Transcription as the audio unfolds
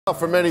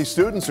For many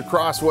students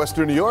across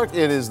Western New York,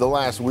 it is the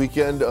last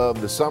weekend of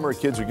the summer.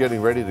 Kids are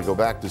getting ready to go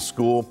back to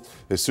school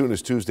as soon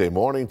as Tuesday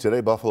morning. Today,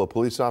 Buffalo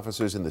police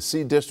officers in the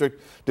C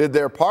District did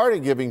their part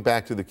in giving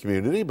back to the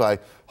community by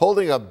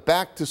holding a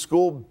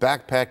back-to-school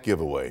backpack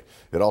giveaway.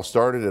 It all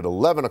started at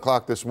 11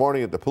 o'clock this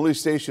morning at the police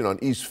station on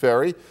East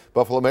Ferry.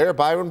 Buffalo Mayor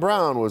Byron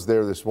Brown was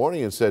there this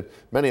morning and said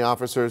many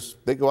officers,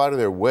 they go out of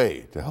their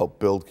way to help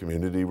build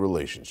community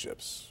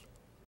relationships.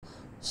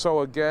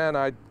 So again,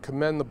 I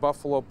commend the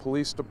Buffalo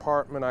Police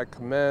Department. I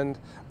commend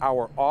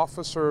our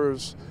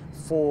officers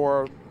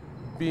for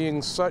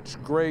being such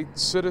great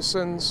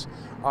citizens,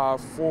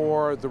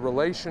 for the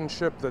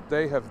relationship that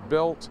they have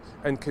built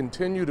and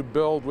continue to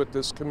build with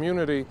this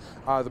community.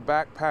 The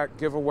backpack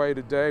giveaway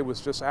today was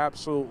just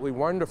absolutely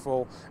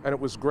wonderful, and it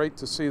was great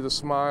to see the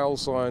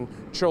smiles on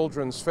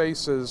children's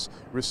faces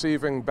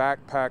receiving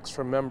backpacks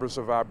from members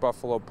of our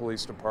Buffalo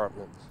Police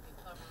Department.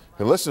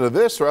 And listen to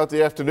this, throughout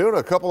the afternoon,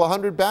 a couple of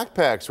hundred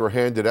backpacks were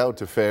handed out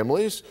to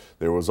families.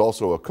 There was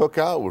also a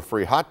cookout with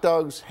free hot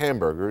dogs,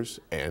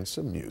 hamburgers, and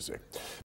some music.